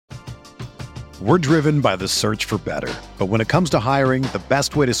We're driven by the search for better. But when it comes to hiring, the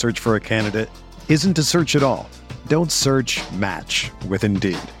best way to search for a candidate isn't to search at all. Don't search, match with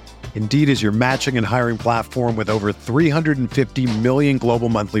Indeed. Indeed is your matching and hiring platform with over 350 million global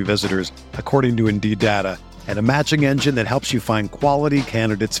monthly visitors, according to Indeed data, and a matching engine that helps you find quality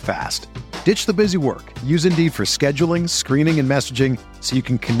candidates fast. Ditch the busy work. Use Indeed for scheduling, screening, and messaging so you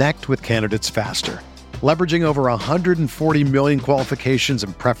can connect with candidates faster. Leveraging over 140 million qualifications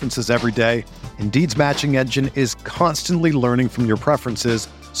and preferences every day, Indeed's matching engine is constantly learning from your preferences,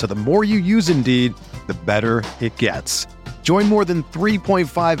 so the more you use Indeed, the better it gets. Join more than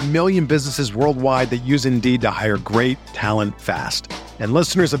 3.5 million businesses worldwide that use Indeed to hire great talent fast. And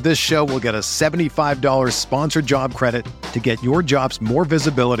listeners of this show will get a $75 sponsored job credit to get your jobs more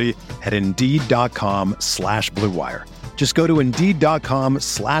visibility at Indeed.com/Blue Wire. Just go to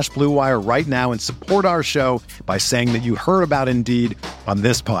Indeed.com/Blue Wire right now and support our show by saying that you heard about Indeed on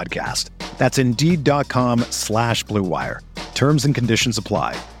this podcast. That's Indeed.com/Blue Wire. Terms and conditions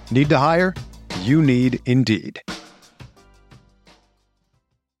apply. Need to hire? You need Indeed.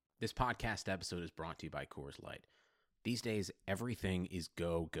 This podcast episode is brought to you by Coors Light. These days, everything is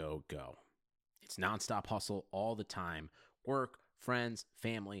go, go, go. It's nonstop hustle all the time. Work, friends,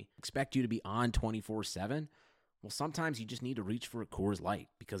 family. Expect you to be on 24/7? Well, sometimes you just need to reach for a Coors Light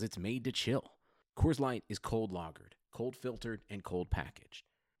because it's made to chill. Coors Light is cold lagered, cold filtered, and cold packaged.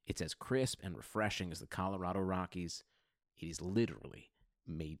 It's as crisp and refreshing as the Colorado Rockies. It is literally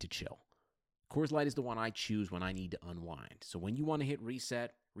made to chill. Coors Light is the one I choose when I need to unwind. So when you want to hit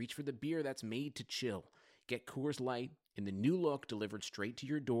reset, reach for the beer that's made to chill. Get Coors Light in the new look delivered straight to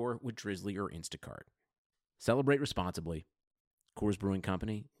your door with Drizzly or Instacart. Celebrate responsibly. Coors Brewing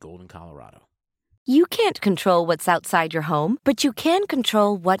Company, Golden, Colorado. You can't control what's outside your home, but you can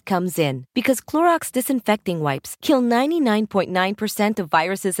control what comes in. Because Clorox disinfecting wipes kill 99.9% of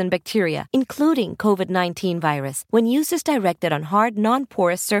viruses and bacteria, including COVID-19 virus, when used as directed on hard,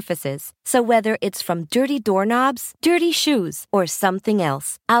 non-porous surfaces. So whether it's from dirty doorknobs, dirty shoes, or something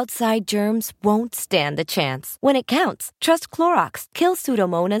else, outside germs won't stand a chance. When it counts, trust Clorox. Kill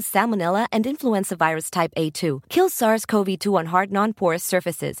Pseudomonas, Salmonella, and influenza virus type A2. Kill SARS-CoV-2 on hard, non-porous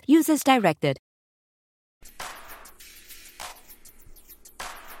surfaces. Use as directed.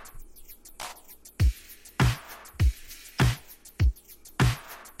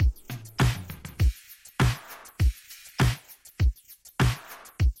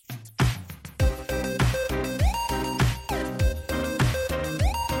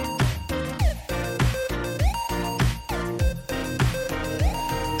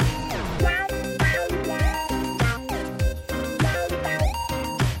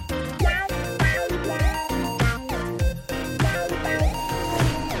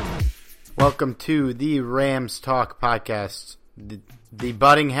 Welcome to the Rams Talk podcast, the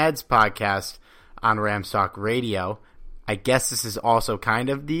Butting Heads podcast on Rams Talk Radio. I guess this is also kind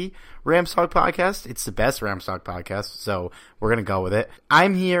of the Rams Talk podcast. It's the best Rams Talk podcast, so we're going to go with it.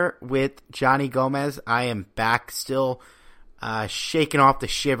 I'm here with Johnny Gomez. I am back still shaking off the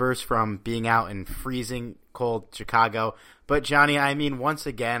shivers from being out in freezing cold Chicago. But Johnny, I mean, once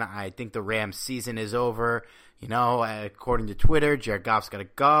again, I think the Rams season is over. You know, according to Twitter, Jared Goff's got to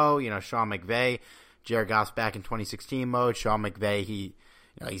go. You know, Sean McVay, Jared Goff's back in 2016 mode. Sean McVay,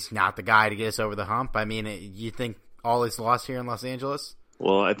 he's not the guy to get us over the hump. I mean, you think all is lost here in Los Angeles?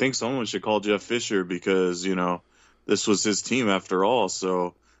 Well, I think someone should call Jeff Fisher because, you know, this was his team after all.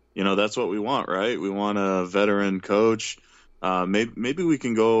 So, you know, that's what we want, right? We want a veteran coach. Maybe we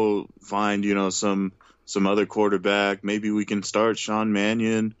can go find, you know, some other quarterback. Maybe we can start Sean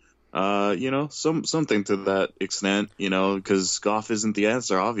Mannion. You know, something to that extent, you know, because Goff isn't the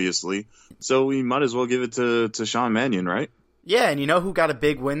answer, obviously. So we might as well give it to Sean Mannion, right? Yeah, and you know who got a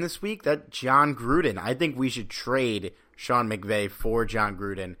big win this week? That John Gruden. I think we should trade Sean McVay for John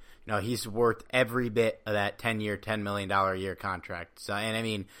Gruden. You know, he's worth every bit of that 10-year, $10 million a year contract. So, and I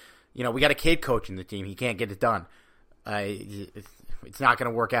mean, you know, we got a kid coaching the team. He can't get it done. It's not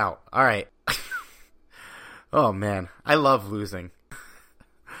going to work out. All right. Oh, man. I love losing.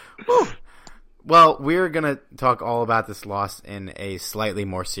 Well, we're going to talk all about this loss in a slightly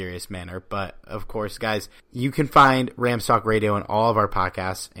more serious manner. But, of course, guys, you can find Rams Talk Radio in all of our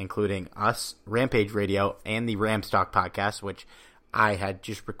podcasts, including us, Rampage Radio, and the Rams Talk podcast, which I had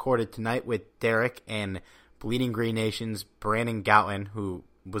just recorded tonight with Derek and Bleeding Green Nation's Brandon Goutman, who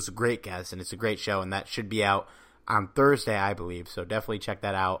was a great guest, and it's a great show, and that should be out on Thursday, I believe. So definitely check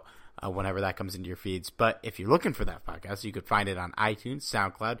that out. Whenever that comes into your feeds. But if you're looking for that podcast, you could find it on iTunes,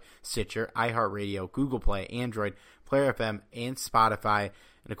 SoundCloud, Stitcher, iHeartRadio, Google Play, Android, Player FM, and Spotify.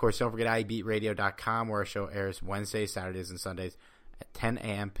 And, of course, don't forget iBeatRadio.com, where our show airs Wednesdays, Saturdays, and Sundays at 10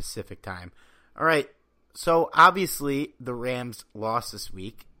 a.m. Pacific time. All right. So obviously the Rams lost this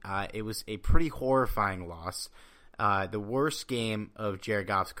week. It was a pretty horrifying loss. The worst game of Jared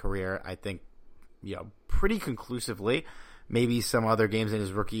Goff's career, I think, pretty conclusively. Maybe some other games in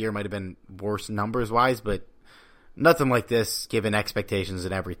his rookie year might have been worse numbers-wise, but nothing like this given expectations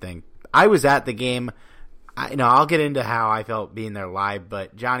and everything. I was at the game. I'll get into how I felt being there live,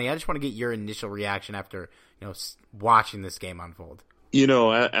 but Johnny, I just want to get your initial reaction after watching this game unfold.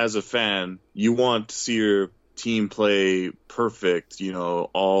 As a fan, you want to see your team play perfect,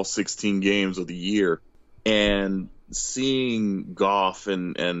 all 16 games of the year. And seeing Goff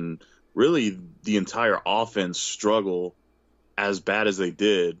and really the entire offense struggle as bad as they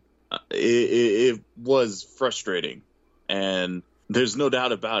did, it was frustrating. And there's no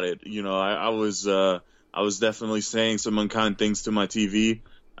doubt about it. I was definitely saying some unkind things to my TV,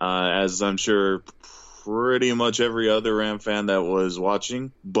 as I'm sure pretty much every other Ram fan that was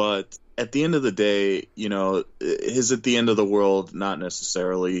watching. But at the end of the day, is it the end of the world? Not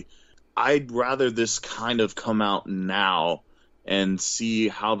necessarily. I'd rather this kind of come out now and see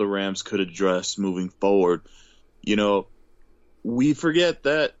how the Rams could address moving forward. We forget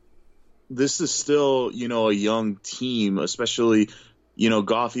that this is still, a young team, especially,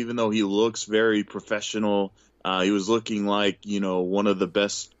 Goff, even though he looks very professional, he was looking like, one of the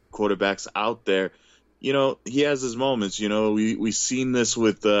best quarterbacks out there. He has his moments. We've seen this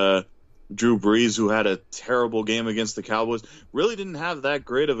with Drew Brees, who had a terrible game against the Cowboys. Really didn't have that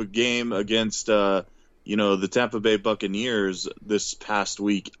great of a game against, the Tampa Bay Buccaneers this past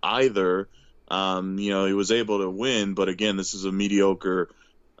week either. He was able to win, but again, this is a mediocre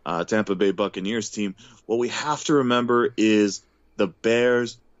Tampa Bay Buccaneers team. What we have to remember is the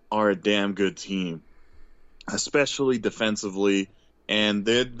Bears are a damn good team, especially defensively, and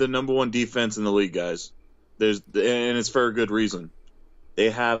they're the number one defense in the league, guys. And it's for a good reason.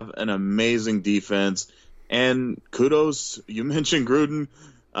 They have an amazing defense, and kudos. You mentioned Gruden.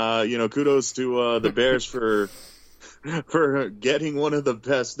 Kudos to the Bears for getting one of the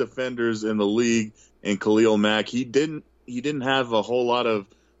best defenders in the league in Khalil Mack. He didn't have a whole lot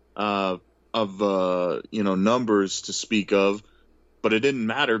of numbers to speak of, but it didn't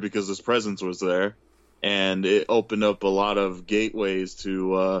matter because his presence was there, and it opened up a lot of gateways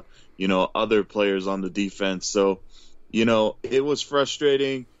to other players on the defense. So, it was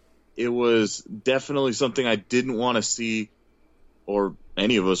frustrating. It was definitely something I didn't want to see, or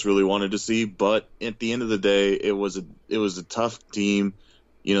any of us really wanted to see. But at the end of the day, it was a tough team.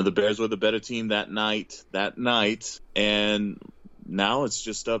 The Bears were the better team that night, and now it's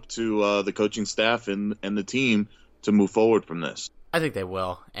just up to the coaching staff and the team to move forward from this. I think they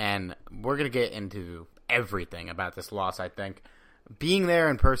will, and we're going to get into everything about this loss, I think. Being there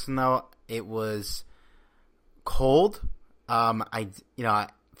in person, though, it was cold.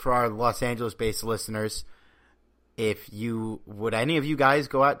 For our Los Angeles-based listeners, would any of you guys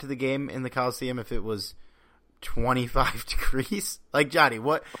go out to the game in the Coliseum if it was 25 degrees? Like, Johnny,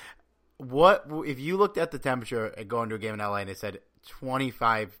 what if you looked at the temperature going to a game in LA and it said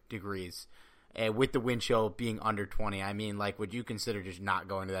 25 degrees with the wind chill being under 20? I mean, would you consider just not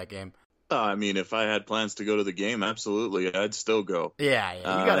going to that game? If I had plans to go to the game, absolutely, I'd still go. Yeah, you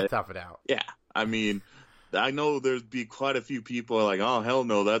got to tough it out. Yeah, I know there'd be quite a few people like, oh, hell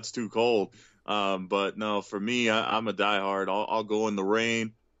no, that's too cold. But no, for me, I'm a diehard. I'll go in the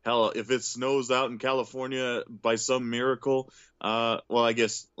rain. Hell, if it snows out in California by some miracle, I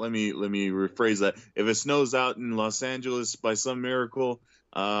guess let me rephrase that. If it snows out in Los Angeles by some miracle,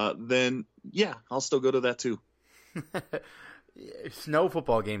 then yeah, I'll still go to that too. Snow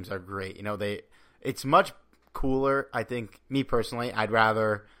football games are great. It's much cooler. I think, me personally, I'd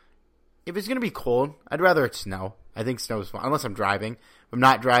rather, if it's going to be cold, I'd rather it snow. I think snow is fun, unless I'm driving. If I'm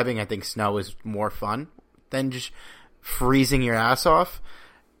not driving, I think snow is more fun than just freezing your ass off.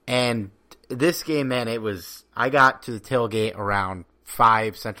 And this game, man, I got to the tailgate around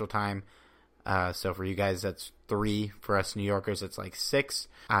 5 Central Time. So for you guys, that's 3. For us New Yorkers, it's 6.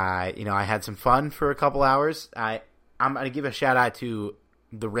 I had some fun for a couple hours. I'm going to give a shout out to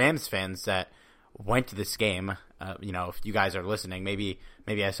the Rams fans that went to this game. If you guys are listening, maybe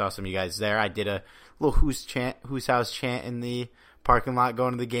I saw some of you guys there. I did a little who's house chant in the parking lot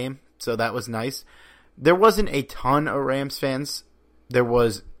going to the game, so that was nice. There wasn't a ton of Rams fans.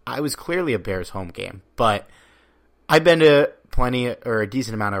 I was clearly a Bears home game, but I've been to a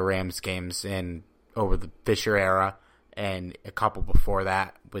decent amount of Rams games over the Fisher era and a couple before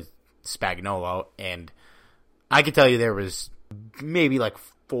that with Spagnuolo, and I could tell you there was maybe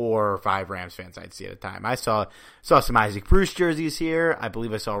 4 or 5 Rams fans I'd see at a time. I saw some Isaac Bruce jerseys here. I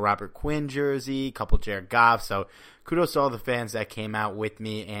believe I saw a Robert Quinn jersey, a couple Jared Goff. So kudos to all the fans that came out with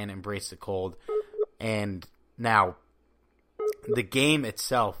me and embraced the cold. And now, the game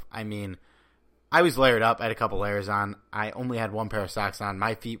itself, I mean, I was layered up. I had a couple layers on. I only had 1 pair of socks on.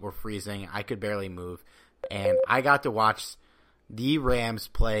 My feet were freezing. I could barely move. And I got to watch the Rams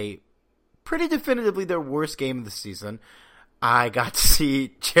play pretty definitively their worst game of the season. I got to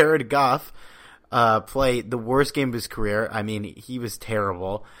see Jared Goff play the worst game of his career. I mean, he was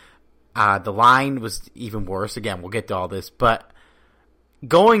terrible. The line was even worse. Again, we'll get to all this. But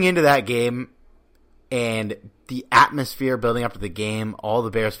going into that game and the atmosphere building up to the game, all the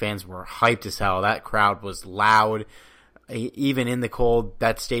Bears fans were hyped as hell. That crowd was loud. Even in the cold,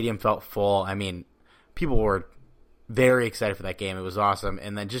 that stadium felt full. I mean, people were very excited for that game. It was awesome.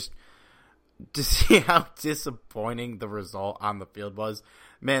 And then just to see how disappointing the result on the field was,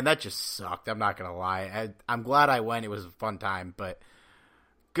 man, that just sucked. I'm not going to lie. I'm glad I went. It was a fun time, but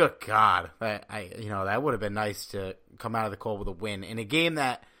good God, that would have been nice to come out of the cold with a win in a game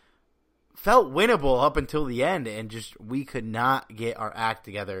that felt winnable up until the end, and just we could not get our act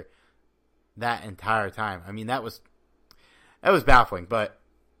together that entire time. I mean, that was baffling, but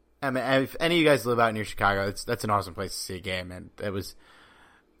I mean, if any of you guys live out near Chicago, that's an awesome place to see a game, and it was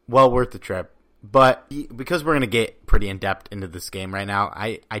well worth the trip. But because we're going to get pretty in-depth into this game right now,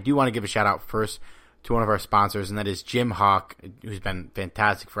 I do want to give a shout-out first to one of our sponsors, and that is Jim Hawk, who's been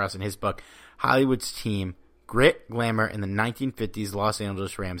fantastic for us in his book, Hollywood's Team, Grit, Glamour, and the 1950s Los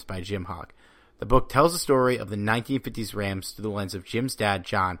Angeles Rams by Jim Hawk. The book tells the story of the 1950s Rams through the lens of Jim's dad,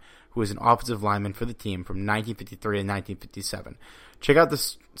 John, who was an offensive lineman for the team from 1953 to 1957. Check out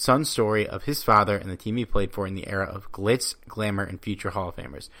the son's story of his father and the team he played for in the era of glitz, glamour, and future Hall of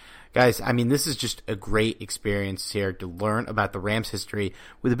Famers. Guys, I mean, this is just a great experience here to learn about the Rams' history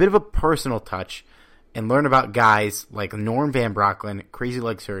with a bit of a personal touch and learn about guys like Norm Van Brocklin, Crazy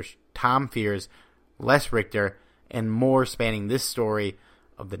Legs Hirsch, Tom Fears, Les Richter, and more spanning this story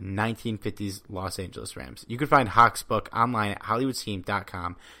of the 1950s Los Angeles Rams. You can find Hawk's book online at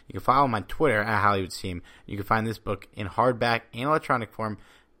HollywoodTeam.com. You can follow him on Twitter at HollywoodTeam. You can find this book in hardback and electronic form,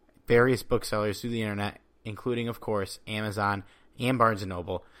 various booksellers through the internet, including, of course, Amazon and Barnes &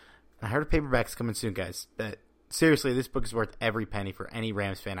 Noble. And I heard a paperback's coming soon, guys. Seriously, this book is worth every penny for any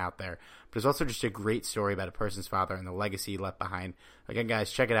Rams fan out there. But it's also just a great story about a person's father and the legacy he left behind. Again,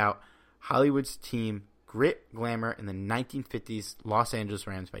 guys, check it out. Hollywood's Team, Grit, Glamour, and the 1950s Los Angeles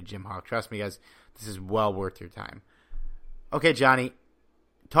Rams by Jim Hawk. Trust me, guys, this is well worth your time. Okay, Johnny,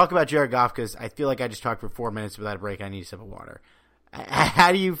 talk about Jared Goff, because I feel like I just talked for 4 minutes without a break. I need a sip of water.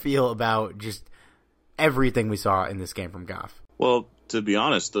 How do you feel about just everything we saw in this game from Goff? Well, to be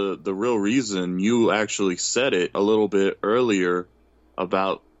honest, the real reason you actually said it a little bit earlier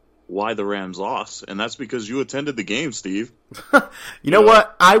about why the Rams lost, and that's because you attended the game, Steve. You know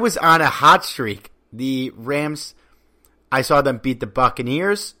what? I was on a hot streak. The Rams, I saw them beat the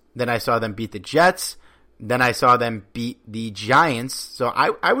Buccaneers, then I saw them beat the Jets, then I saw them beat the Giants. So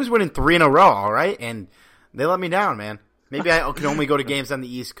I was winning 3 in a row, all right? And they let me down, man. Maybe I can only go to games on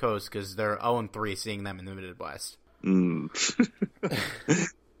the East Coast because they're 0-3 seeing them in the Midwest.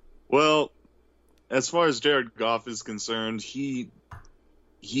 Well, as far as Jared Goff is concerned, he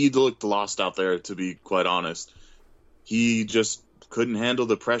looked lost out there, to be quite honest. He just couldn't handle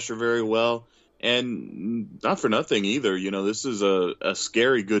the pressure very well. And not for nothing either. You know, this is a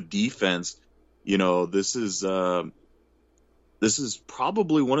scary good defense. You know, this is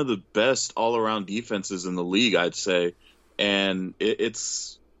probably one of the best all-around defenses in the league, I'd say. And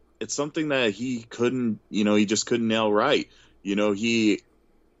it's something that he couldn't, he just couldn't nail right. You know, he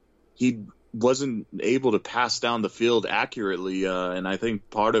wasn't able to pass down the field accurately, and I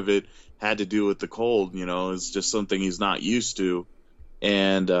think part of it had to do with the cold. It's just something he's not used to.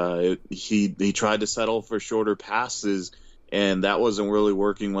 And he tried to settle for shorter passes, and that wasn't really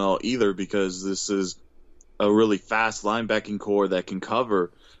working well either, because this is a really fast linebacking core that can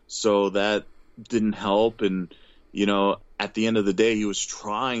cover. So that didn't help. And, at the end of the day, he was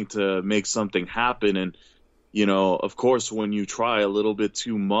trying to make something happen. And, of course, when you try a little bit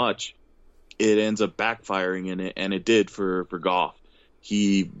too much, it ends up backfiring, and it did for Goff.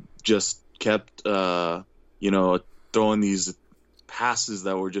 He just kept, throwing these passes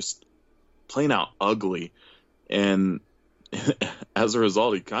that were just plain out ugly. And as a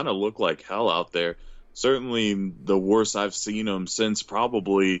result, he kind of looked like hell out there. Certainly the worst I've seen him since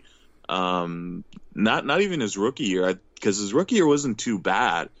probably not even his rookie year, because his rookie year wasn't too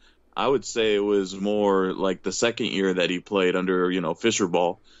bad. I would say it was more like the second year that he played under, Fisher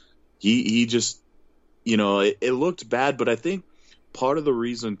Ball. He just, it looked bad, but I think part of the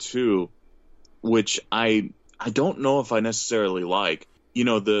reason too, which I don't know if I necessarily like,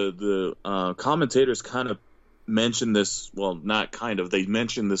 the commentators kind of mentioned this. Well, not kind of, they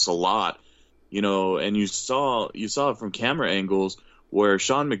mentioned this a lot, and you saw it from camera angles where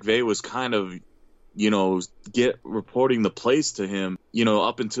Sean McVay was kind of, reporting the plays to him,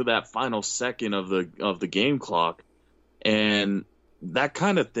 up until that final second of the game clock. And that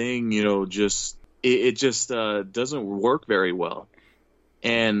kind of thing, just doesn't work very well.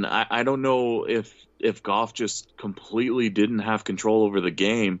 And I don't know if Goff just completely didn't have control over the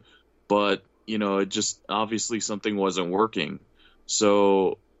game, but it just obviously something wasn't working.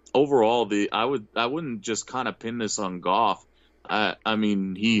 So overall, I wouldn't just kind of pin this on Goff. I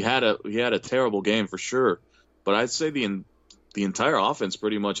mean, he had a terrible game for sure, but I'd say the entire offense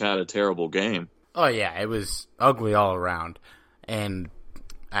pretty much had a terrible game. Oh yeah, it was ugly all around, and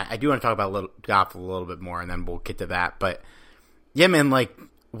I do want to talk about Goff a little bit more, and then we'll get to that. But yeah, man, like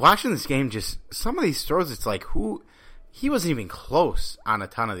watching this game, just some of these throws, it's like he wasn't even close on a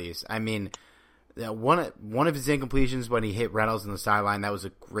ton of these. I mean, one of his incompletions when he hit Reynolds in the sideline, that was a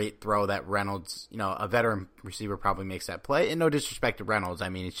great throw that Reynolds, a veteran receiver probably makes that play. And no disrespect to Reynolds, I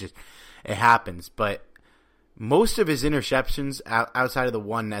mean, it happens. But most of his interceptions outside of the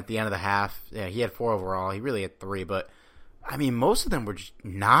one at the end of the half, yeah, he had 4 overall. He really had 3, but I mean, most of them were just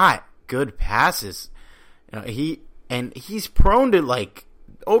not good passes. He's prone to, like,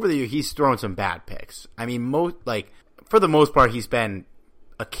 over the year, he's thrown some bad picks. I mean, for the most part, he's been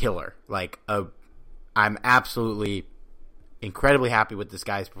a killer. I'm absolutely incredibly happy with this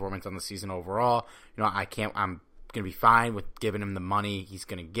guy's performance on the season overall. I'm going to be fine with giving him the money he's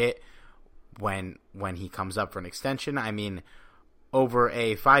going to get when he comes up for an extension. I mean, over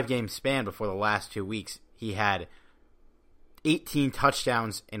a 5-game span before the last 2 weeks, he had 18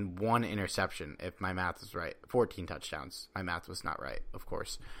 touchdowns and 1 interception, if my math is right. 14 touchdowns. My math was not right, of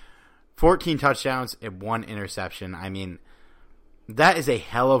course. 14 touchdowns and 1 interception. I mean, that is a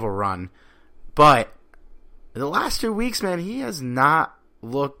hell of a run. But the last 2 weeks, man, he has not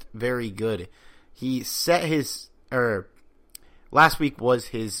looked very good. He set last week was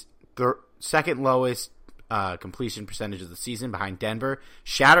his second lowest completion percentage of the season behind Denver.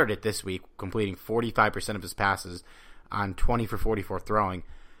 Shattered it this week, completing 45% of his passes on 20 for 44 throwing.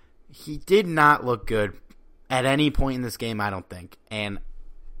 He did not look good at any point in this game, I don't think. And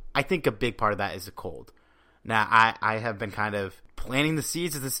I think a big part of that is the cold. Now, I have been kind of planting the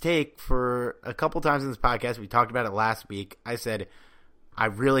seeds of this take for a couple times in this podcast. We talked about it last week. I said, I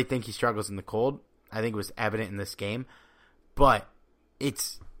really think he struggles in the cold. I think it was evident in this game. But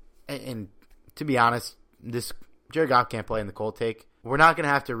and to be honest, this Jared Goff can't play in the cold take. We're not going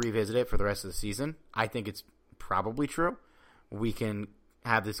to have to revisit it for the rest of the season. I think it's probably true. We can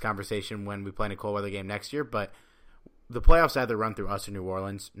have this conversation when we play in a cold weather game next year, but the playoffs either run through us or New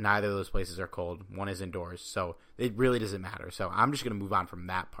Orleans. Neither of those places are cold. One is indoors, so it really doesn't matter. So I'm just going to move on from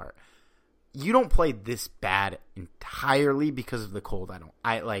that part. You don't play this bad entirely because of the cold.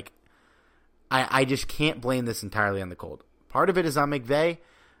 I just can't blame this entirely on the cold. Part of it is on McVay.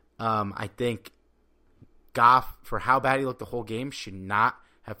 I think Goff, for how bad he looked the whole game, should not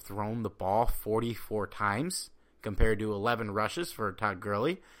have thrown the ball 44 times compared to 11 rushes for Todd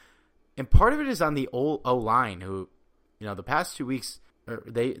Gurley. And part of it is on the O-line, who, the past 2 weeks,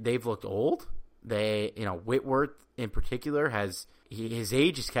 they've looked old. Whitworth in particular his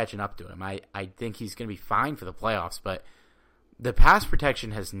age is catching up to him. I think he's going to be fine for the playoffs, but the pass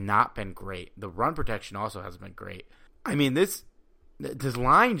protection has not been great. The run protection also hasn't been great. I mean, this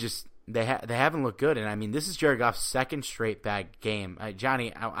line just they haven't looked good, and I mean, this is Jared Goff's second straight bad game.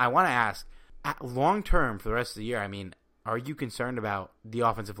 Johnny, I want to ask, long term for the rest of the year, I mean, are you concerned about the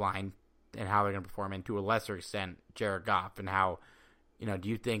offensive line and how they're going to perform, and to a lesser extent, Jared Goff, and how, do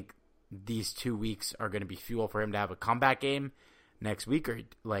you think these 2 weeks are going to be fuel for him to have a comeback game next week, or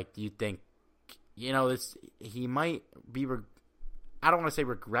do you think, he might be, I don't want to say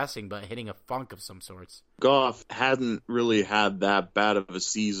regressing, but hitting a funk of some sorts? Goff hadn't really had that bad of a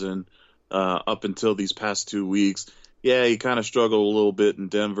season up until these past 2 weeks. Yeah, he kind of struggled a little bit in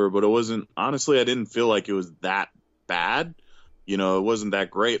Denver, but it wasn't, honestly, I didn't feel like it was that bad. It wasn't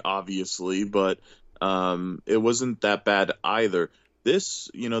that great, obviously, but it wasn't that bad either. This,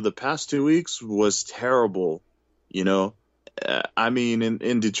 the past 2 weeks was terrible, I mean,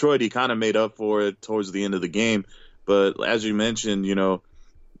 in Detroit, he kind of made up for it towards the end of the game. But as you mentioned,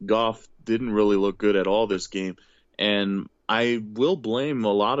 Goff didn't really look good at all this game. And I will blame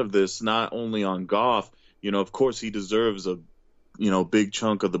a lot of this not only on Goff. Of course, he deserves a, big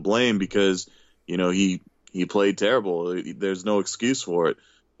chunk of the blame because, he played terrible. There's no excuse for it.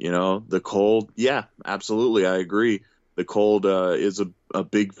 The cold, yeah, absolutely, I agree. the cold is a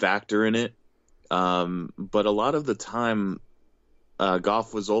big factor in it. But a lot of the time,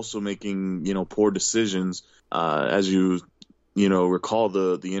 Goff was also making, poor decisions. As you recall,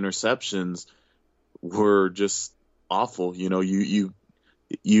 the interceptions were just awful. You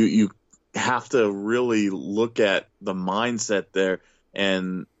have to really look at the mindset there,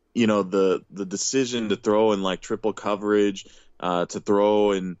 and the decision to throw in like triple coverage, to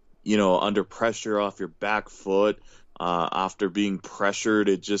throw in under pressure off your back foot after being pressured.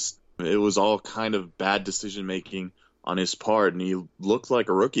 It was all kind of bad decision making on his part, and he looked like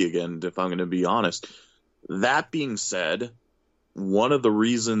a rookie again, if I'm going to be honest. That being said, one of the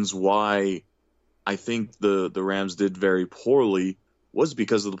reasons why I think the Rams did very poorly was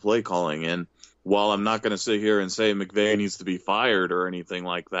because of the play calling. And while I'm not going to sit here and say McVay needs to be fired or anything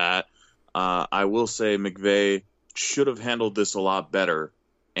like that, I will say McVay should have handled this a lot better.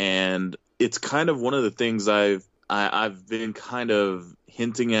 And it's kind of one of the things I've been kind of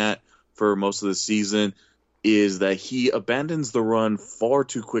hinting at for most of the season, is that he abandons the run far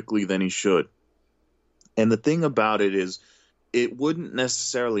too quickly than he should. And the thing about it is, it wouldn't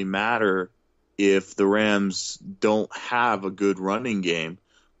necessarily matter if the Rams don't have a good running game,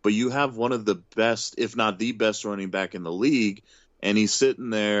 but you have one of the best, if not the best running back in the league, and he's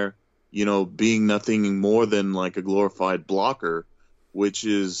sitting there, being nothing more than like a glorified blocker, which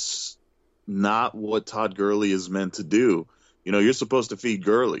is not what Todd Gurley is meant to do. You're supposed to feed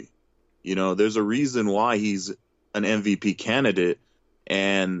Gurley. There's a reason why he's an MVP candidate,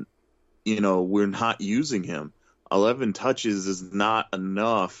 and, we're not using him. 11 touches is not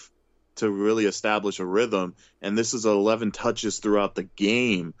enough to really establish a rhythm, and this is 11 touches throughout the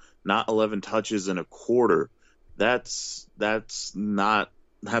game, not 11 touches in a quarter. That's not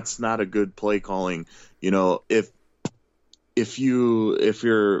a good play calling. If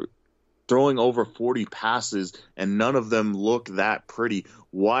you're throwing over 40 passes and none of them look that pretty,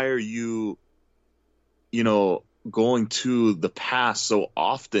 why are you going to the pass so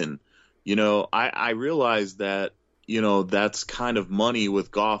often? I realize that that's kind of money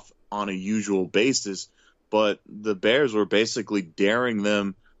with Goff on a usual basis, but the Bears were basically daring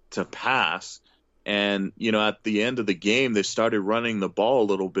them to pass. And, at the end of the game, they started running the ball a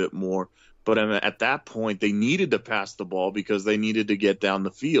little bit more. But at that point, they needed to pass the ball because they needed to get down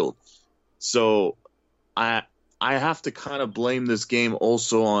the field. So I have to kind of blame this game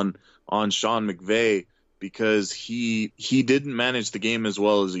also on Sean McVay, because he didn't manage the game as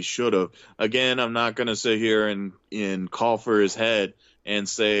well as he should have. Again, I'm not going to sit here and call for his head and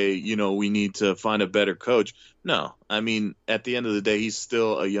say, we need to find a better coach. No, I mean, at the end of the day, he's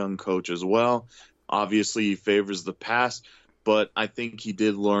still a young coach as well. Obviously, he favors the pass, but I think he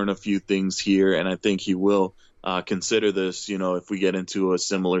did learn a few things here, and I think he will consider this, if we get into a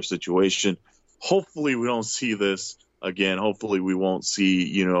similar situation. Hopefully we don't see this again. Hopefully we won't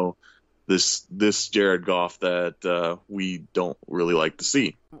see, this Jared Goff that we don't really like to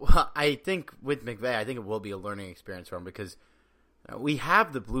see. Well, I think with McVay, I think it will be a learning experience for him, because we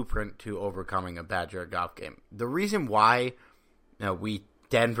have the blueprint to overcoming a bad Jared Goff game. The reason why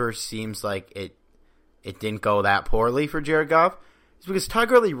Denver seems like it didn't go that poorly for Jared Goff is because Todd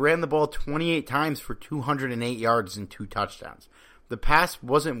Gurley ran the ball 28 times for 208 yards and 2 touchdowns. The pass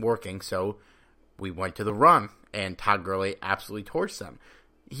wasn't working, so we went to the run, and Todd Gurley absolutely torched them.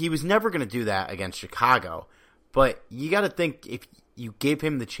 He was never going to do that against Chicago, but you got to think, if you gave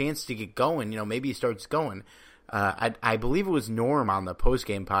him the chance to get going, maybe he starts going. I believe it was Norm on the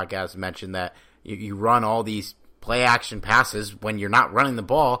postgame podcast mentioned that you run all these play action passes when you're not running the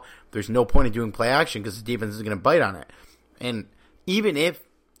ball. There's no point in doing play action because the defense is going to bite on it. And even if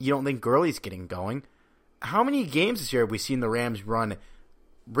you don't think Gurley's getting going, how many games this year have we seen the Rams run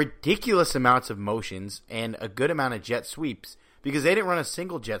ridiculous amounts of motions and a good amount of jet sweeps? Because they didn't run a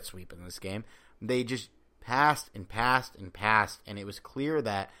single jet sweep in this game. They just passed and passed and passed, and it was clear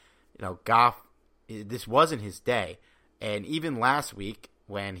that Goff, this wasn't his day. And even last week,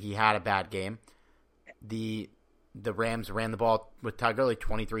 when he had a bad game, the Rams ran the ball with Todd Gurley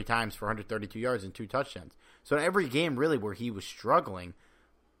 23 times for 132 yards and 2 touchdowns. So in every game, really, where he was struggling,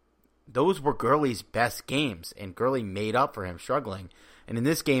 those were Gurley's best games, and Gurley made up for him struggling. And in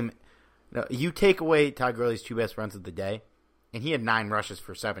this game, you take away Todd Gurley's 2 best runs of the day, and he had 9 rushes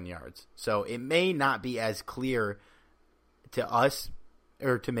for 7 yards. So it may not be as clear to us,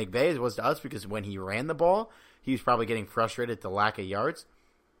 or to McVay, as it was to us, because when he ran the ball, he was probably getting frustrated at the lack of yards.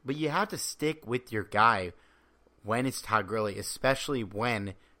 But you have to stick with your guy when it's Todd Gurley, especially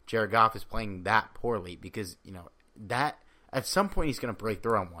when Jared Goff is playing that poorly, because, that at some point he's going to break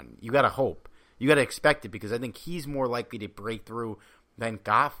through on one. You got to hope. You got to expect it, because I think he's more likely to break through than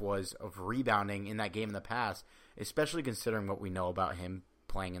Goff was of rebounding in that game in the past, especially considering what we know about him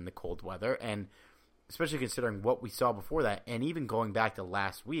playing in the cold weather, and especially considering what we saw before that, and even going back to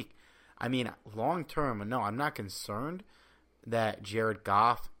last week. I mean, long term, no, I'm not concerned that Jared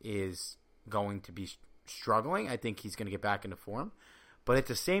Goff is going to be struggling. I think he's going to get back into form. But at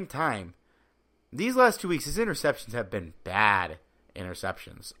the same time, these last 2 weeks, his interceptions have been bad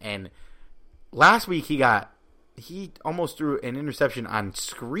interceptions. And last week, he almost threw an interception on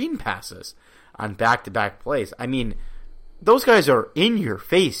screen passes on back-to-back plays. I mean, those guys are in your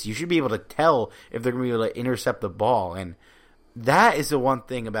face. You should be able to tell if they're going to be able to intercept the ball. And that is the one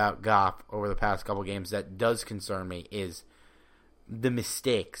thing about Goff over the past couple games that does concern me, is the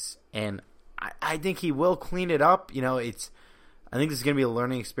mistakes. And I think he will clean it up. You know, I think this is going to be a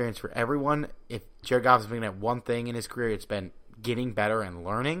learning experience for everyone. If Jared Goff has been at one thing in his career, it's been getting better and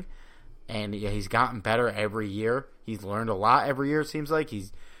learning. And he's gotten better every year. He's learned a lot every year, it seems like.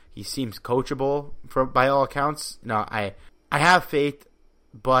 He seems coachable by all accounts. No, I have faith,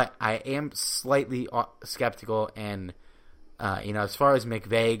 but I am slightly skeptical. And, as far as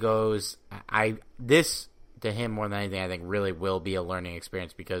McVay goes, this, to him more than anything, I think really will be a learning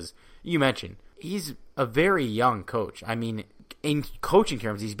experience, because you mentioned he's a very young coach. I mean, in coaching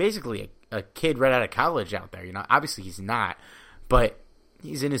terms, he's basically a kid right out of college out there. Obviously he's not, but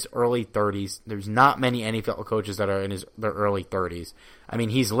he's in his early 30s. There's not many NFL coaches that are in their early 30s. I mean,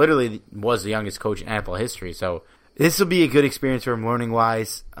 he's literally was the youngest coach in NFL history. So this will be a good experience for him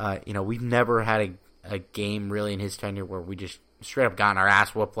learning-wise. We've never had a game really in his tenure where we just straight up gotten our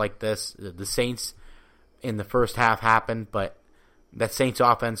ass whooped like this. The Saints in the first half happened, but that Saints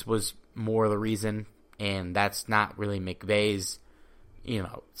offense was more the reason, and that's not really McVay's,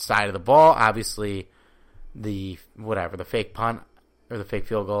 side of the ball. Obviously, the fake punt or the fake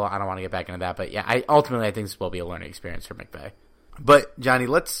field goal, I don't want to get back into that, but yeah, I think this will be a learning experience for McVay. But Johnny,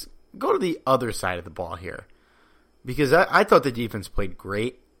 let's go to the other side of the ball here, because I thought the defense played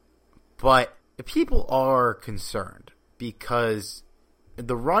great, but people are concerned because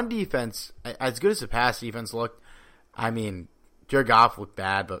the run defense, as good as the pass defense looked, I mean, Jared Goff looked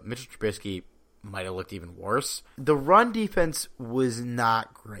bad, but Mitchell Trubisky might have looked even worse. The run defense was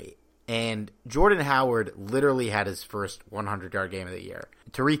not great, and Jordan Howard literally had his first 100-yard game of the year.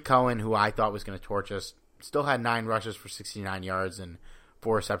 Tariq Cohen, who I thought was going to torch us, still had 9 rushes for 69 yards and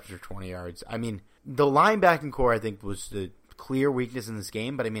 4 receptions for 20 yards. I mean, the linebacking core, I think, was the clear weakness in this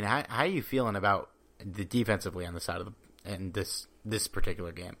game, but I mean, how are you feeling about the defensively on the side of this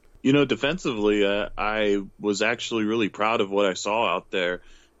particular game? Defensively, I was actually really proud of what I saw out there.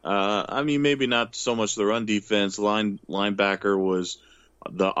 I mean, maybe not so much the run defense. Linebacker was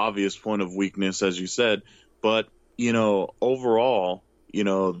the obvious point of weakness, as you said. But, overall,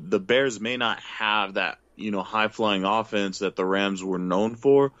 the Bears may not have that, high-flying offense that the Rams were known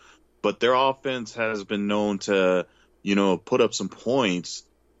for, but their offense has been known to, put up some points,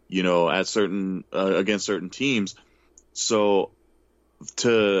 at against certain teams. So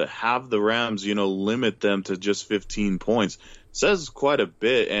to have the Rams, limit them to just 15 points says quite a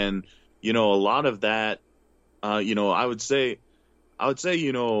bit. And, a lot of that, I would say,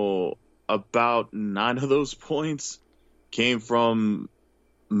 about 9 of those points came from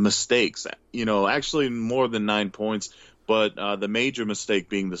mistakes, actually more than 9 points, but the major mistake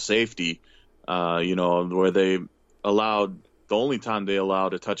being the safety, where the only time they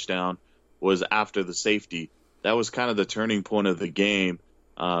allowed a touchdown was after the safety. That was kind of the turning point of the game,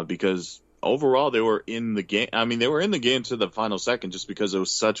 because overall they were in the game. I mean, they were in the game to the final second just because it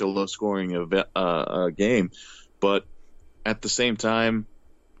was such a low-scoring game. But at the same time,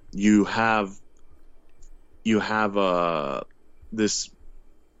 you have this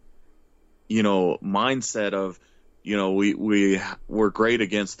mindset of we're great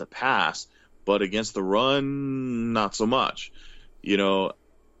against the pass, but against the run, not so much.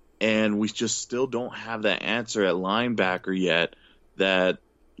 And we just still don't have that answer at linebacker yet that,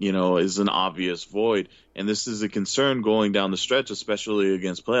 is an obvious void. And this is a concern going down the stretch, especially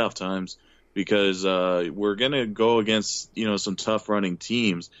against playoff times, because we're going to go against, some tough running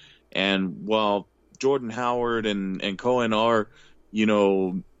teams. And while Jordan Howard and Cohen are,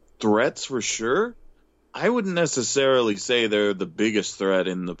 threats for sure, I wouldn't necessarily say they're the biggest threat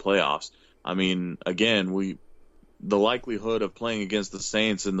in the playoffs. I mean, again, the likelihood of playing against the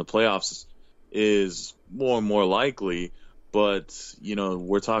Saints in the playoffs is more and more likely, but,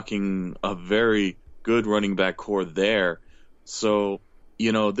 we're talking a very good running back core there. So,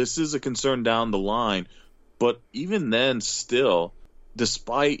 this is a concern down the line, but even then still,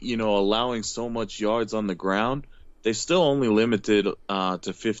 despite, allowing so much yards on the ground, they still only limited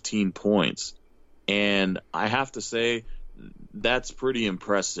to 15 points. And I have to say, that's pretty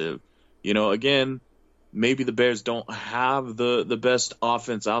impressive. Again, maybe the Bears don't have the best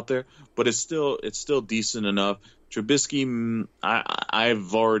offense out there, but it's still decent enough. Trubisky,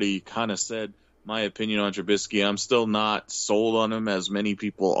 I've already kind of said my opinion on Trubisky. I'm still not sold on him as many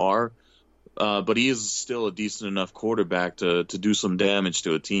people are, but he is still a decent enough quarterback to do some damage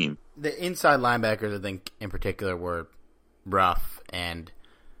to a team. The inside linebackers, I think, in particular, were rough, and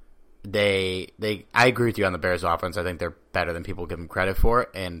I agree with you on the Bears offense. I think they're better than people give them credit for.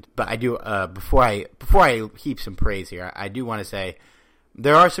 But I do, before I heap some praise here, I do want to say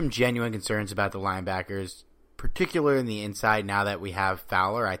there are some genuine concerns about the linebackers, particularly in the inside. Now that we have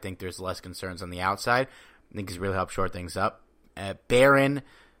Fowler, I think there's less concerns on the outside. I think he's really helped shore things up. Barron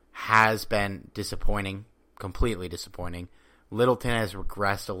has been disappointing, completely disappointing. Littleton has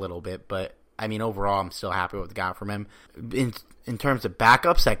regressed a little bit, but I mean, overall, I'm still happy with what we got from him. In terms of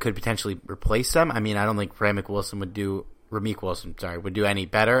backups that could potentially replace them, I mean, I don't think Ramik Wilson would do any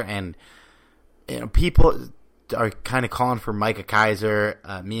better. And people are kind of calling for Micah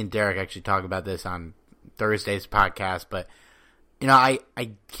Kiser. Me and Derek actually talked about this on Thursday's podcast, but I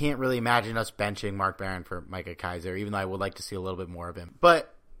can't really imagine us benching Mark Barron for Micah Kiser, even though I would like to see a little bit more of him.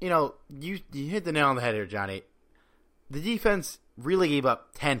 But you hit the nail on the head here, Johnny. The defense really gave up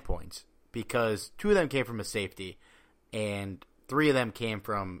 10 points because 2 of them came from a safety, and 3 of them came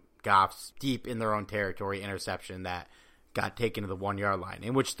from Goff's deep in their own territory interception that got taken to the 1-yard line,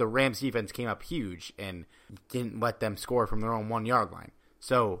 in which the Rams defense came up huge and didn't let them score from their own 1-yard line.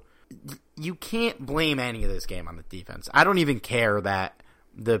 So you can't blame any of this game on the defense. I don't even care that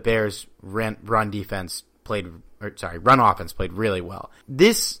the Bears' run offense played really well.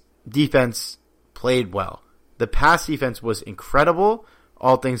 This defense played well. The pass defense was incredible,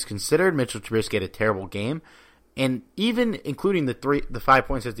 all things considered. Mitchell Trubisky had a terrible game. And even including the 5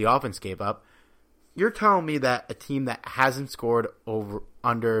 points that the offense gave up, you're telling me that a team that hasn't scored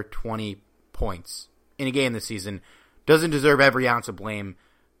under 20 points in a game this season doesn't deserve every ounce of blame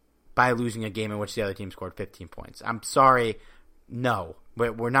by losing a game in which the other team scored 15 points. I'm sorry, no.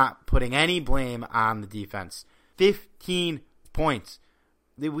 We're not putting any blame on the defense. 15 points.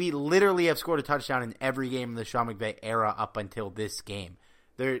 We literally have scored a touchdown in every game in the Sean McVay era up until this game.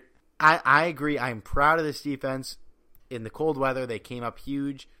 I agree. I'm proud of this defense. In the cold weather, they came up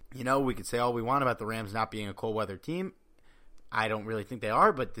huge. We could say all we want about the Rams not being a cold weather team. I don't really think they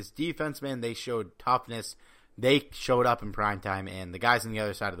are, but this defense, man, they showed toughness. They showed up in prime time, and the guys on the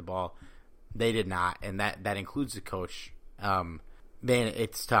other side of the ball, they did not, and that includes the coach. Man,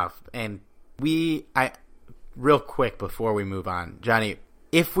 it's tough. And real quick before we move on, Johnny,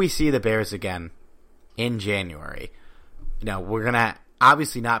 if we see the Bears again in January, we're going to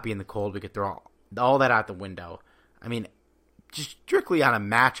obviously not be in the cold. We could throw all that out the window. I mean, just strictly on a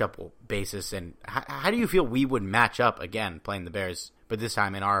matchup basis, and how do you feel we would match up again playing the Bears, but this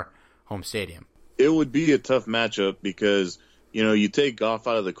time in our home stadium? It would be a tough matchup because, you take Goff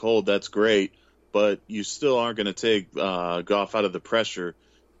out of the cold, that's great, but you still aren't going to take Goff out of the pressure.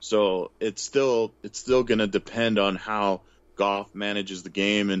 So it's still going to depend on how Goff manages the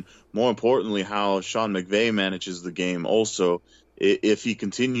game, and more importantly, how Sean McVay manages the game also. If he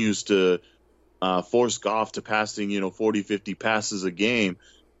continues to force Goff to passing, 40, 50 passes a game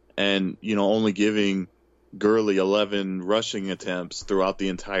and, only giving Gurley 11 rushing attempts throughout the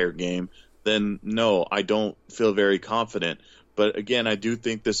entire game, then no, I don't feel very confident. But again, I do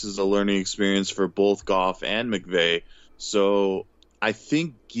think this is a learning experience for both Goff and McVay. So I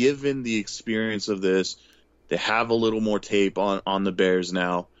think given the experience of this, they have a little more tape on the Bears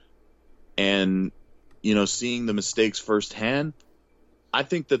now. And, seeing the mistakes firsthand, I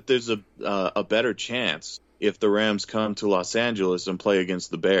think that there's a better chance if the Rams come to Los Angeles and play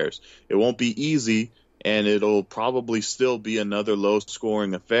against the Bears. It won't be easy, and it'll probably still be another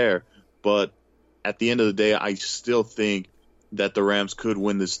low-scoring affair. But at the end of the day, I still think that the Rams could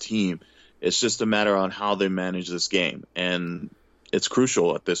win this team. It's just a matter on how they manage this game, and it's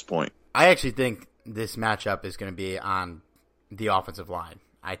crucial at this point. I actually think this matchup is going to be on the offensive line.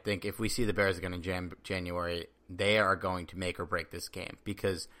 I think if we see the Bears again in January, they are going to make or break this game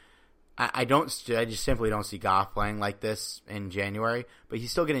because I just simply don't see Goff playing like this in January, but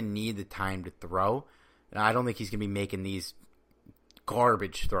he's still going to need the time to throw. And I don't think he's going to be making these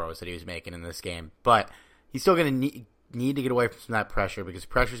garbage throws that he was making in this game, but he's still going to need to get away from that pressure because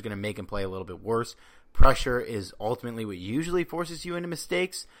pressure is going to make him play a little bit worse. Pressure is ultimately what usually forces you into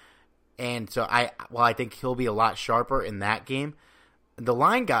mistakes. And so I think he'll be a lot sharper in that game. The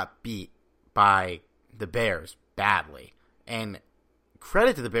line got beat by the Bears badly. And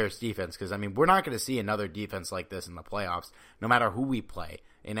credit to the Bears defense because, we're not going to see another defense like this in the playoffs no matter who we play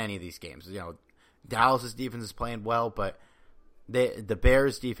in any of these games. Dallas's defense is playing well, but the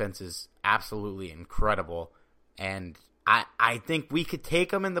Bears defense is absolutely incredible, and I think we could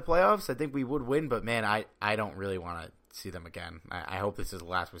take them in the playoffs. I think we would win, but man, I don't really want to see them again. I hope this is the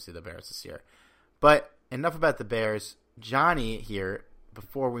last we see the Bears this year. But enough about the Bears. Johnny here,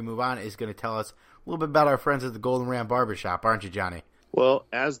 before we move on, is going to tell us a little bit about our friends at the Golden Ram Barbershop, aren't you, Johnny? Well,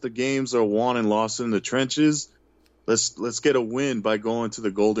 as the games are won and lost in the trenches, let's get a win by going to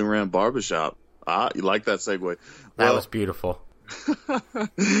the Golden Ram Barbershop. You like that segue? That was beautiful.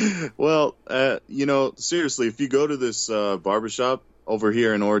 Well, seriously, if you go to this barbershop over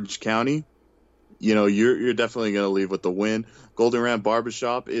here in Orange County, you're definitely going to leave with the win. Golden Ram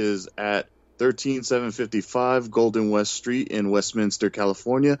Barbershop is at 13755 Golden West Street in Westminster,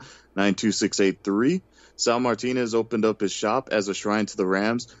 California, 92683. Sal Martinez opened up his shop as a shrine to the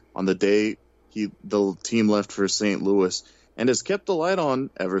Rams on the day the team left for St. Louis, and has kept the light on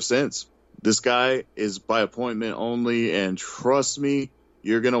ever since. This guy is by appointment only, and trust me,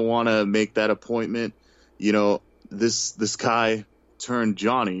 you're going to want to make that appointment. This guy turned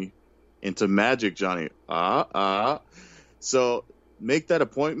Johnny into Magic Johnny. So make that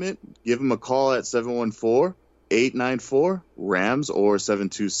appointment. Give him a call at 714-894-RAMS or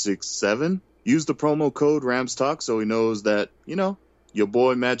 7267. Use the promo code RAMSTalk so he knows that, your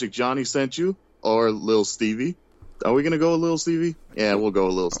boy Magic Johnny sent you, or Lil Stevie. Are we going to go with Lil Stevie? Yeah, we'll go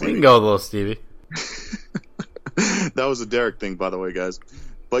with Lil Stevie. We can go with Lil Stevie. That was a Derek thing, by the way, guys.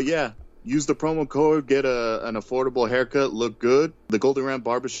 But yeah, use the promo code, get an affordable haircut, look good. The Golden Ram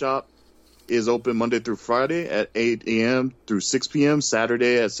Barbershop is open Monday through Friday at 8 a.m. through 6 p.m.,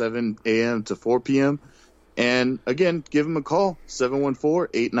 Saturday at 7 a.m. to 4 p.m. And again, give them a call,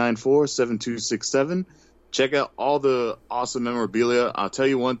 714-894-7267. Check out all the awesome memorabilia. I'll tell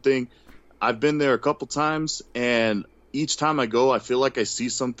you one thing. I've been there a couple times, and each time I go, I feel like I see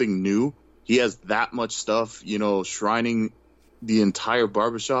something new. He has that much stuff, shrining the entire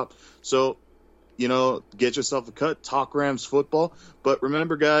barbershop. So, get yourself a cut, talk Rams football. But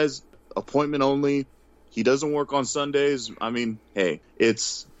remember, guys, appointment only. He doesn't work on Sundays. I mean, hey,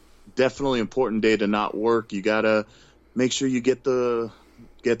 it's definitely an important day to not work. You got to make sure you get to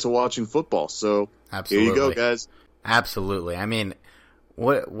watching football. So Absolutely. Here you go, guys. Absolutely. I mean,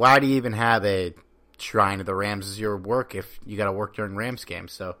 why do you even have a shrine to the Rams as your work if you got to work during Rams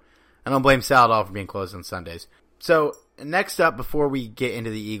games? So I don't blame Sal at all for being closed on Sundays. So next up, before we get into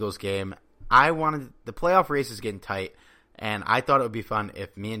the Eagles game, the playoff race is getting tight, and I thought it would be fun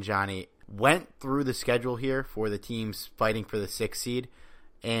if me and Johnny went through the schedule here for the teams fighting for the 6th seed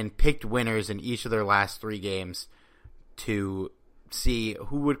and picked winners in each of their last 3 games to see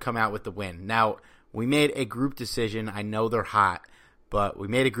who would come out with the win. Now, we made a group decision. I know they're hot, but we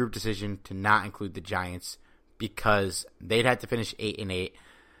made a group decision to not include the Giants because they'd have to finish 8-8,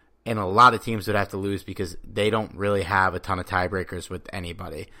 and a lot of teams would have to lose because they don't really have a ton of tiebreakers with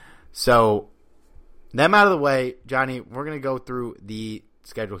anybody. So, them out of the way, Johnny, we're going to go through the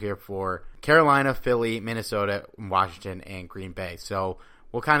schedule here for Carolina, Philly, Minnesota, Washington, and Green Bay. So,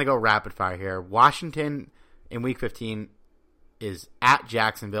 we'll kind of go rapid fire here. Washington in Week 15 is at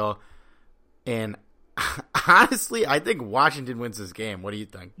Jacksonville, and honestly, I think Washington wins this game. What do you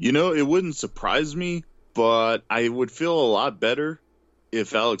think? It wouldn't surprise me, but I would feel a lot better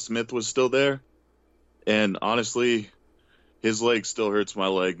if Alex Smith was still there. And honestly, his leg still hurts my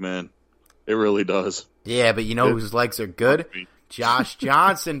leg, man. It really does. Yeah, but whose legs are good? Josh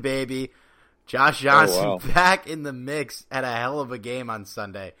Johnson, baby. Josh Johnson back in the mix. Had a hell of a game on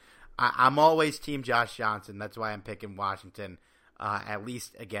Sunday. I'm always team Josh Johnson. That's why I'm picking Washington, at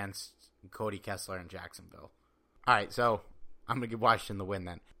least against Cody Kessler in Jacksonville. All right, so I'm going to give Washington the win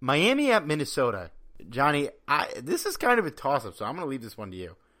then. Miami at Minnesota. Johnny, this is kind of a toss-up, so I'm going to leave this one to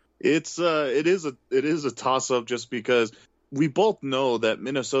you. It is a toss-up just because we both know that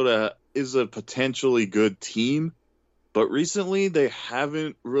Minnesota is a potentially good team, but recently they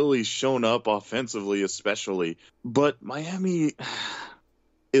haven't really shown up offensively, especially. But Miami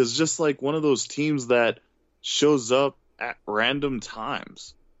is just like one of those teams that shows up at random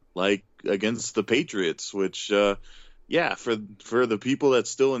times, like against the Patriots, which, for the people that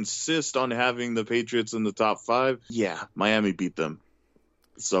still insist on having the Patriots in the top 5, Miami beat them.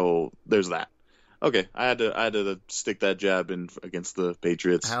 So there's that. Okay, I had to stick that jab in against the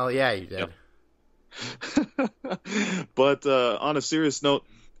Patriots. Hell yeah, you did. Yep. But on a serious note,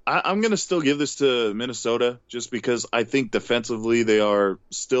 I'm going to still give this to Minnesota just because I think defensively they are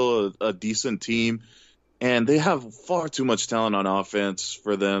still a decent team, and they have far too much talent on offense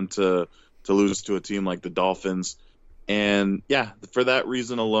for them to lose to a team like the Dolphins. And, for that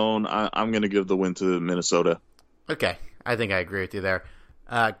reason alone, I'm going to give the win to Minnesota. Okay, I think I agree with you there.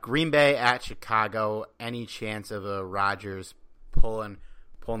 Green Bay at Chicago. Any chance of a Rodgers pulling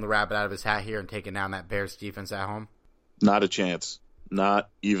the rabbit out of his hat here and taking down that Bears defense at home? Not a chance. Not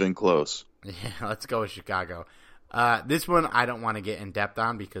even close. Yeah, let's go with Chicago. This one I don't want to get in depth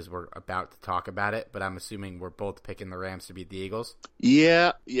on because we're about to talk about it, but I'm assuming we're both picking the Rams to beat the Eagles.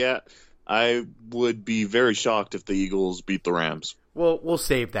 Yeah. I would be very shocked if the Eagles beat the Rams. Well, we'll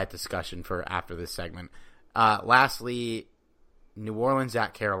save that discussion for after this segment. Lastly, New Orleans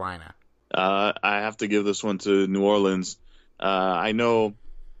at Carolina. I have to give this one to New Orleans. I know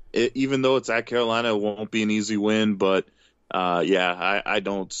even though it's at Carolina, it won't be an easy win, but I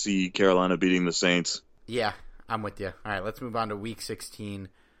don't see Carolina beating the Saints. Yeah, I'm with you. All right, let's move on to Week 16.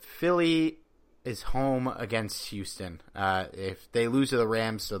 Philly is home against Houston. If they lose to the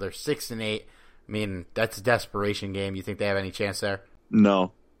Rams, so they're 6-8. I mean, that's a desperation game. You think they have any chance there?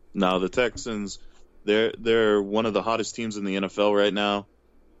 No. The Texans, they're one of the hottest teams in the NFL right now.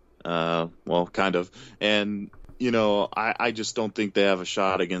 Well, kind of. And, I just don't think they have a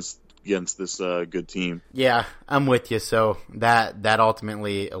shot against this good team. Yeah, I'm with you. So that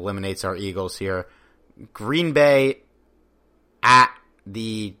ultimately eliminates our Eagles here. Green Bay at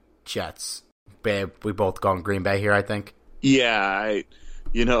the Jets. We both gone Green Bay here, I think. Yeah,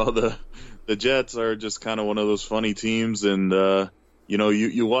 the Jets are just kind of one of those funny teams, and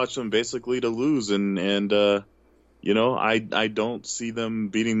you watch them basically to lose, and I don't see them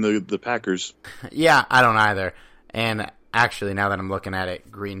beating the Packers. Yeah, I don't either. And actually, now that I'm looking at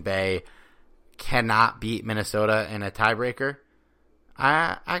it, Green Bay cannot beat Minnesota in a tiebreaker.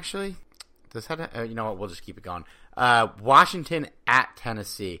 Actually, does that? You know what? We'll just keep it going. Washington at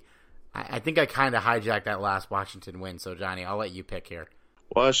Tennessee. I think I kind of hijacked that last Washington win. So, Johnny, I'll let you pick here.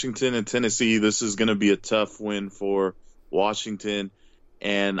 Washington and Tennessee, this is going to be a tough win for Washington,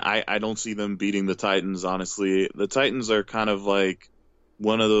 and I don't see them beating the Titans, honestly. The Titans are kind of like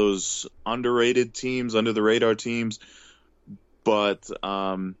one of those underrated teams, under-the-radar teams, but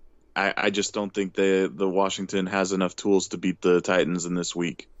I just don't think the Washington has enough tools to beat the Titans in this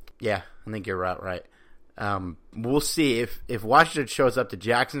week. Yeah, I think you're right. We'll see if Washington shows up to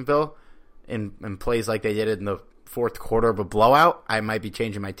Jacksonville and plays like they did in the fourth quarter of a blowout, I might be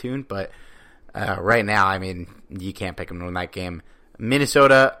changing my tune. But right now, I mean, you can't pick them to win that game.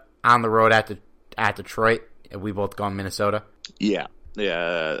 Minnesota on the road at Detroit. We both gone Minnesota. Yeah.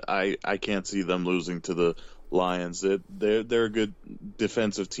 I can't see them losing to the Lions. They're a good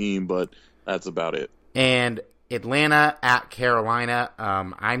defensive team, but that's about it. And Atlanta at Carolina.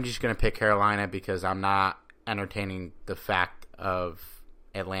 I'm just going to pick Carolina because I'm not entertaining the fact of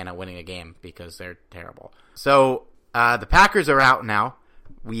Atlanta winning a game because they're terrible. So the Packers are out now.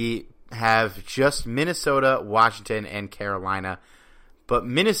 We have just Minnesota, Washington, and Carolina. But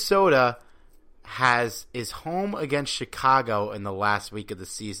Minnesota is home against Chicago in the last week of the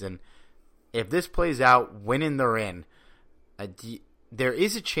season. If this plays out, winning they're in. There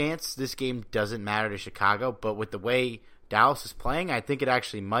is a chance this game doesn't matter to Chicago, but with the way Dallas is playing, I think it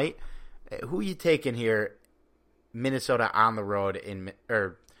actually might. Who are you taking here? Minnesota on the road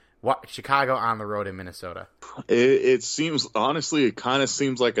Chicago on the road in Minnesota. It seems, honestly, it kind of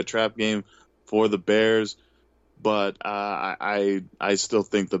seems like a trap game for the Bears, but I still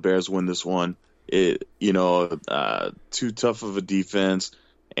think the Bears win this one. Too tough of a defense,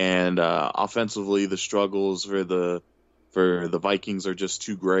 and offensively the struggles for the Vikings are just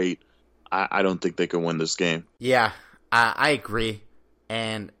too great. I don't think they can win this game. Yeah, I agree.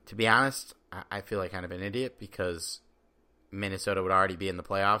 And to be honest, I feel like kind of an idiot because Minnesota would already be in the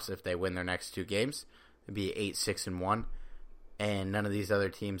playoffs if they win their next two games. It'd be 8-6-1. And none of these other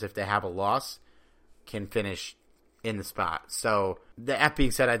teams, if they have a loss, can finish in the spot. So, that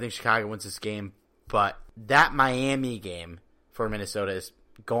being said, I think Chicago wins this game. But that Miami game for Minnesota is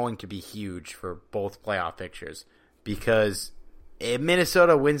going to be huge for both playoff pictures. Because if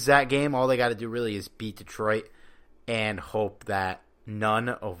Minnesota wins that game, all they got to do really is beat Detroit and hope that none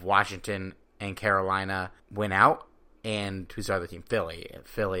of Washington and Carolina win out. And who's the other team? Philly.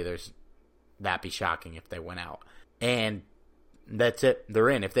 That'd be shocking if they win out. And that's it. They're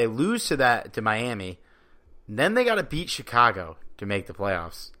in. If they lose to Miami, then they got to beat Chicago to make the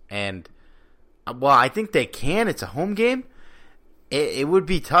playoffs. And, well, I think they can. It's a home game. It would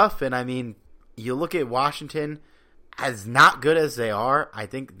be tough. And, I mean, you look at Washington, as not good as they are, I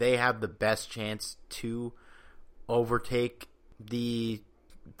think they have the best chance to overtake the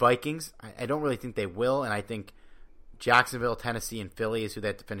Vikings. I don't really think they will, and I think Jacksonville, Tennessee, and Philly is who they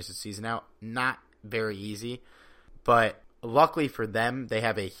have to finish the season out. Not very easy, but luckily for them, they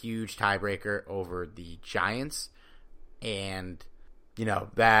have a huge tiebreaker over the Giants, and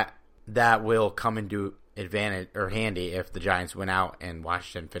that will come into advantage or handy if the Giants win out and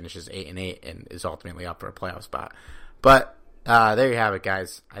Washington finishes 8-8 and is ultimately up for a playoff spot. But There you have it,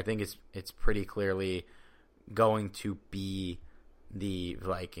 guys. I think it's pretty clearly going to be the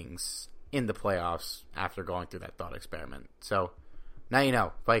Vikings in the playoffs after going through that thought experiment. So now you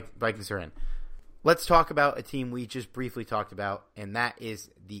know, Vikings are in. Let's talk about a team we just briefly talked about, and that is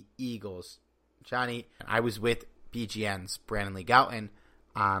the Eagles. Johnny, I was with BGN's Brandon Lee Gouton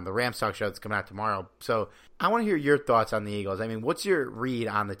on the Rams Talk show that's coming out tomorrow. So I want to hear your thoughts on the Eagles. I mean, what's your read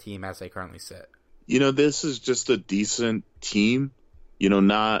on the team as they currently sit? This is just a decent team.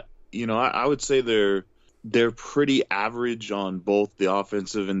 I would say they're pretty average on both the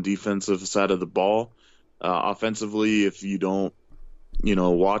offensive and defensive side of the ball. Offensively, if you don't,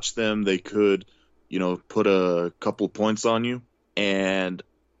 watch them, they could, put a couple points on you. And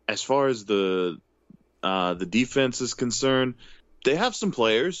as far as the defense is concerned, they have some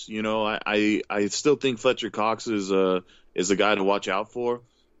players. I still think Fletcher Cox is a guy to watch out for.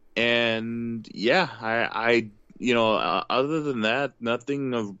 And yeah, other than that,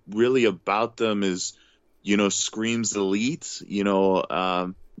 nothing really about them is, screams elite.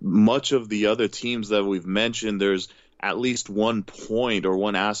 Much of the other teams that we've mentioned, there's at least one point or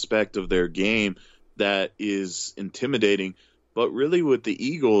one aspect of their game that is intimidating. But really with the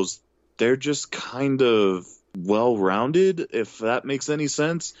Eagles, they're just kind of well-rounded, if that makes any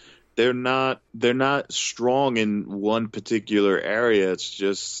sense. They're not strong in one particular area. It's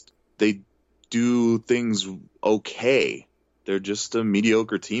just they do things okay. They're just a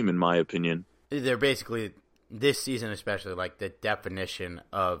mediocre team, in my opinion. They're basically, this season especially, like the definition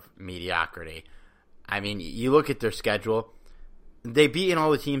of mediocrity. I mean, you look at their schedule, they've beaten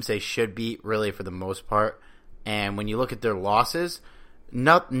all the teams they should beat, really, for the most part. And when you look at their losses,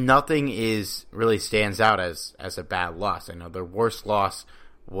 nothing is really stands out as a bad loss. I know their worst loss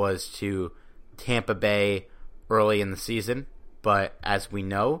was to Tampa Bay early in the season, but as we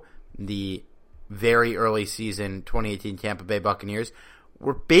know, the very early season 2018 Tampa Bay Buccaneers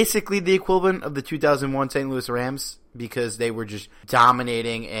were basically the equivalent of the 2001 St. Louis Rams because they were just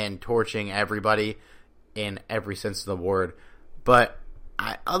dominating and torching everybody in every sense of the word. But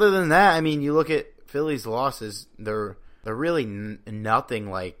other than that, I mean, you look at Philly's losses, they're really nothing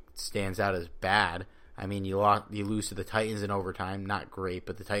like stands out as bad. I mean, you lose to the Titans in overtime. Not great,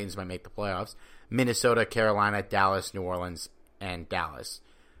 but the Titans might make the playoffs. Minnesota, Carolina, Dallas, New Orleans, and Dallas.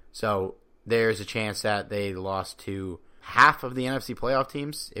 So there's a chance that they lost to half of the NFC playoff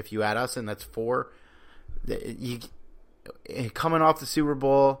teams. If you add us in, that's 4. Coming off the Super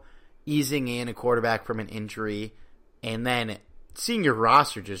Bowl, easing in a quarterback from an injury, and then seeing your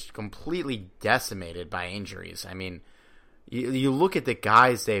roster just completely decimated by injuries. I mean, you look at the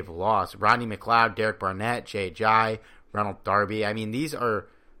guys they've lost: Rodney McLeod, Derek Barnett, Jay Ajayi, Ronald Darby. I mean, these are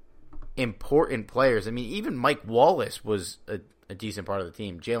important players. I mean, even Mike Wallace was a decent part of the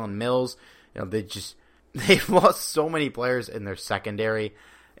team. Jalen Mills, they've lost so many players in their secondary,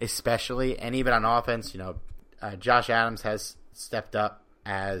 especially, and even on offense. Josh Adams has stepped up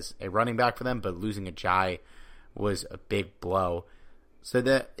as a running back for them, but losing Ajayi was a big blow. So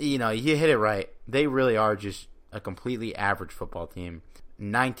that you hit it right. They really are just a completely average football team.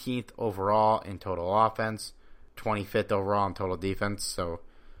 19th overall in total offense, 25th overall in total defense. So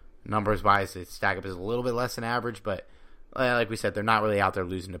numbers-wise, they stack up as a little bit less than average, but like we said, they're not really out there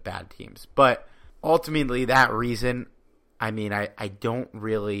losing to bad teams. But ultimately, that reason, I mean, I'm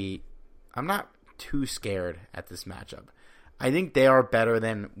not too scared at this matchup. I think they are better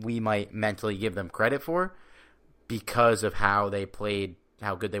than we might mentally give them credit for because of how they played,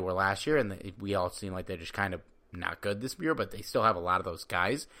 how good they were last year, and we all seem like they're just kind of not good this year, but they still have a lot of those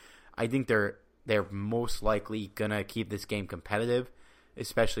guys. I think they're most likely going to keep this game competitive,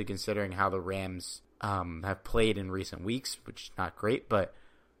 especially considering how the Rams have played in recent weeks, which is not great. But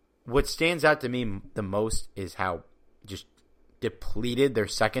what stands out to me the most is how just depleted their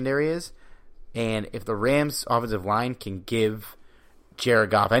secondary is. And if the Rams' offensive line can give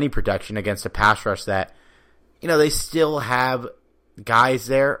Jared Goff any protection against a pass rush that, they still have guys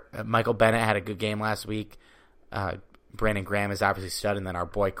there. Michael Bennett had a good game last week. Brandon Graham is obviously stud, and then our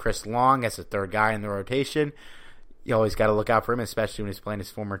boy Chris Long as the third guy in the rotation. You always got to look out for him, especially when he's playing his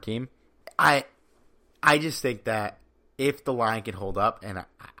former team. I just think that if the line can hold up, and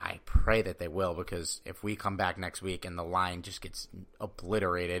I pray that they will, because if we come back next week and the line just gets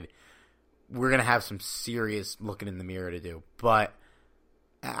obliterated, we're going to have some serious looking in the mirror to do. But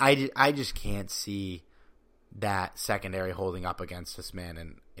I just can't see that secondary holding up against this man.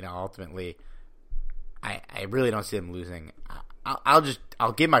 And, ultimately, I really don't see them losing.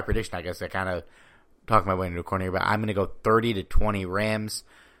 I'll give my prediction, I guess. I kind of talk my way into a corner here, but I'm going to go 30-20 Rams.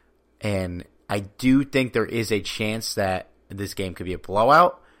 And I do think there is a chance that this game could be a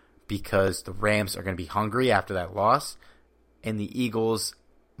blowout because the Rams are going to be hungry after that loss. and the Eagles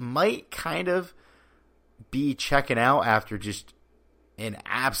might kind of be checking out after just an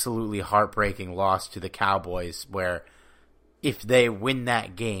absolutely heartbreaking loss to the Cowboys, where if they win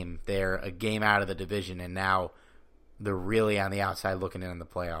that game, they're a game out of the division, and now they're really on the outside looking in on the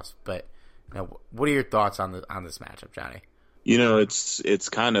playoffs. But what are your thoughts on this matchup, Johnny? It's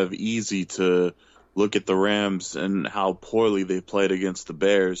kind of easy to look at the Rams and how poorly they played against the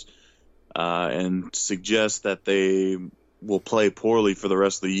Bears and suggest that they will play poorly for the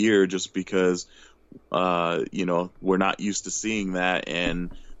rest of the year just because we're not used to seeing that,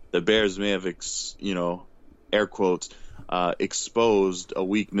 and the Bears may have air quotes exposed a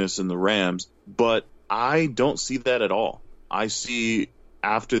weakness in the Rams, but I don't see that at all.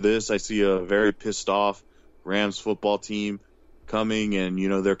 After this, I see a very pissed off Rams football team coming,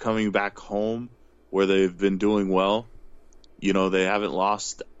 and they're coming back home where they've been doing well. They haven't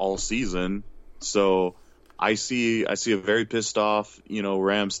lost all season, so I see a very pissed off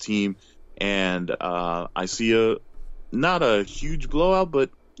Rams team, and I see not a huge blowout, but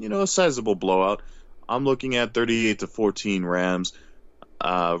a sizable blowout. I'm looking at 38-14 Rams,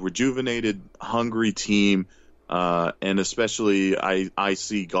 rejuvenated, hungry team, and especially I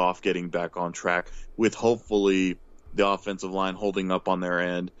see Goff getting back on track with hopefully the offensive line holding up on their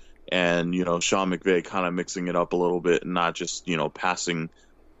end, and Sean McVay kind of mixing it up a little bit and not just passing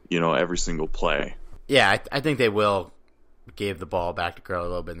every single play. Yeah, I think they will give the ball back to Gurley a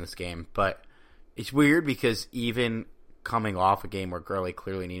little bit in this game, but it's weird because even coming off a game where Gurley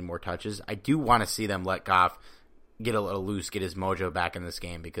clearly needed more touches, I do want to see them let Goff get a little loose, get his mojo back in this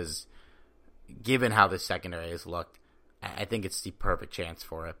game, because given how the secondary has looked, I think it's the perfect chance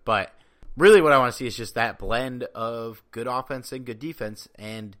for it. But really what I want to see is just that blend of good offense and good defense,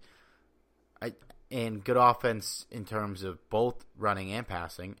 and good offense in terms of both running and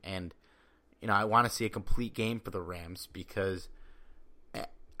passing. And I want to see a complete game for the Rams, because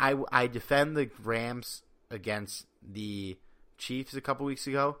I defend the Rams against the Chiefs a couple weeks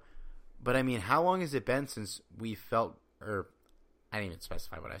ago, but I mean, how long has it been since we felt, or I didn't even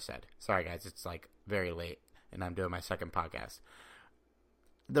specify what I said. Sorry guys, it's like very late and I'm doing my second podcast.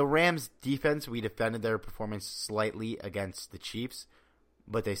 The Rams defense, we defended their performance slightly against the Chiefs,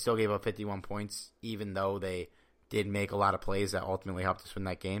 but they still gave up 51 points, even though they did make a lot of plays that ultimately helped us win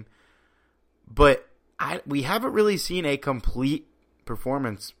that game. But we haven't really seen a complete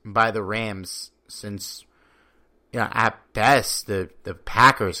performance by the Rams since, at best, the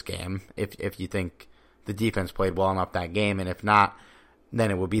Packers game, if you think the defense played well enough that game, and if not,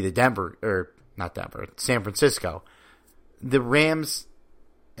 then it would be San Francisco. The Rams,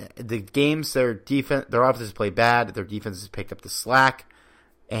 the games their offenses play bad, their defenses picked up the slack,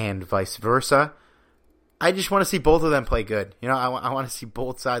 and vice versa. I just want to see both of them play good. I want to see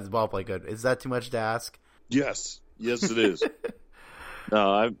both sides of the ball play good. Is that too much to ask? Yes, it is.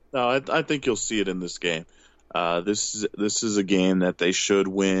 I think you'll see it in this game. This is a game that they should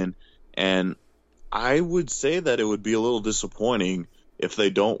win, and I would say that it would be a little disappointing if they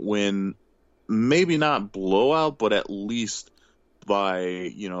don't win. Maybe not blowout, but at least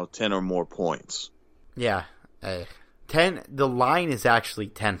by 10 or more points. Yeah, 10. The line is actually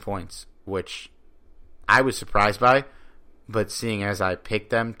 10 points, which I was surprised by, but seeing as I picked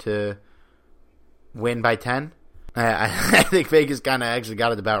them to win by 10, I think Vegas kind of actually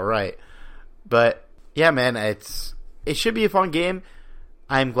got it about right. But yeah, man, it should be a fun game.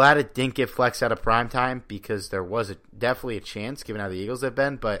 I'm glad it didn't get flexed out of primetime, because there was definitely a chance given how the Eagles have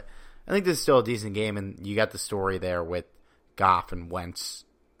been. But I think this is still a decent game, and you got the story there with Goff and Wentz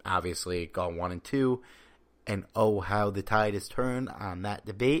obviously going 1-2, and how the tide has turned on that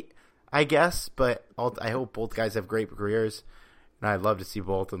debate, I guess. But I hope both guys have great careers, and I'd love to see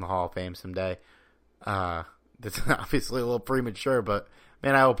both in the Hall of Fame someday. That's obviously a little premature, but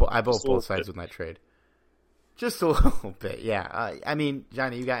man, I hope both sides win that trade. Just a little bit, yeah. I mean,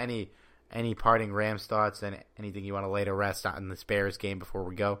 Johnny, you got any parting Rams thoughts and anything you want to lay to rest on the Bears game before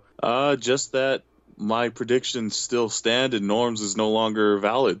we go? Just that my predictions still stand and Norm's is no longer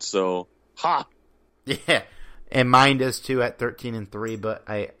valid. So, yeah, and mine does too at 13-3. But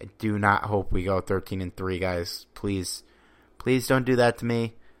I do not hope we go 13-3, guys. Please don't do that to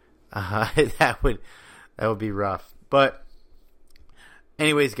me. That would be rough. But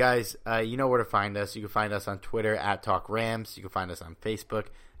anyways, guys, you know where to find us. You can find us on Twitter at TalkRams. You can find us on Facebook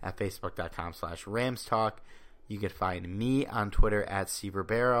at facebook.com/RamsTalk. You can find me on Twitter at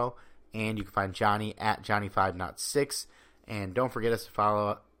Severbaro. And you can find Johnny at Johnny5Not6. And don't forget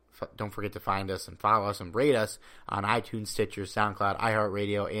to find us and follow us and rate us on iTunes, Stitcher, SoundCloud,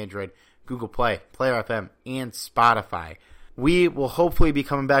 iHeartRadio, Android, Google Play, Player FM, and Spotify. We will hopefully be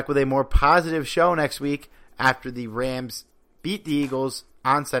coming back with a more positive show next week after the Rams beat the Eagles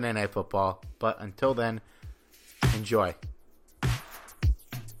on Sunday Night Football. But until then, enjoy.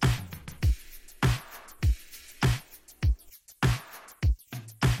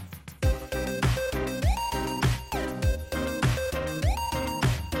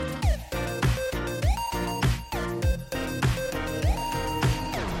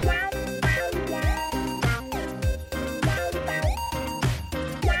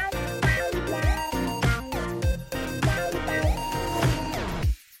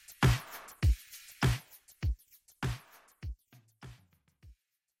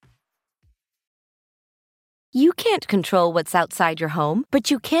 You can't control what's outside your home,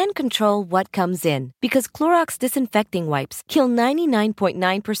 but you can control what comes in. Because Clorox disinfecting wipes kill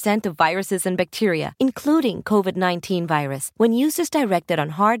 99.9% of viruses and bacteria, including COVID-19 virus, when used as directed on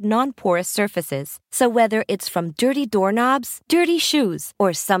hard, non-porous surfaces. So whether it's from dirty doorknobs, dirty shoes,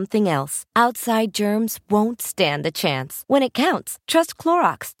 or something else, outside germs won't stand a chance. When it counts, trust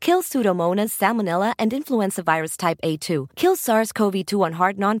Clorox. Kill Pseudomonas, Salmonella, and influenza virus type A2. Kill SARS-CoV-2 on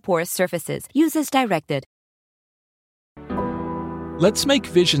hard, non-porous surfaces. Use as directed. Let's make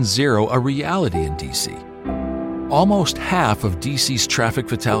Vision Zero a reality in D.C. Almost half of D.C.'s traffic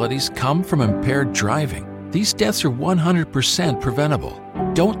fatalities come from impaired driving. These deaths are 100% preventable.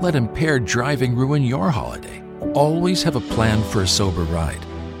 Don't let impaired driving ruin your holiday. Always have a plan for a sober ride.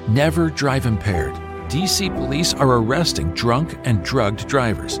 Never drive impaired. D.C. police are arresting drunk and drugged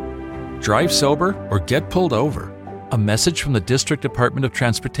drivers. Drive sober or get pulled over. A message from the District Department of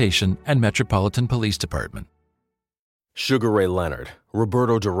Transportation and Metropolitan Police Department. Sugar Ray Leonard,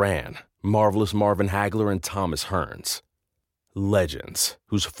 Roberto Duran, Marvelous Marvin Hagler, and Thomas Hearns. Legends,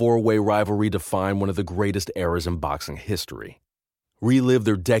 whose four-way rivalry defined one of the greatest eras in boxing history. Relive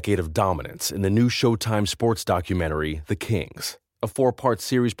their decade of dominance in the new Showtime sports documentary, The Kings, a 4-part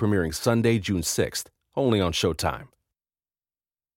series premiering Sunday, June 6th, only on Showtime.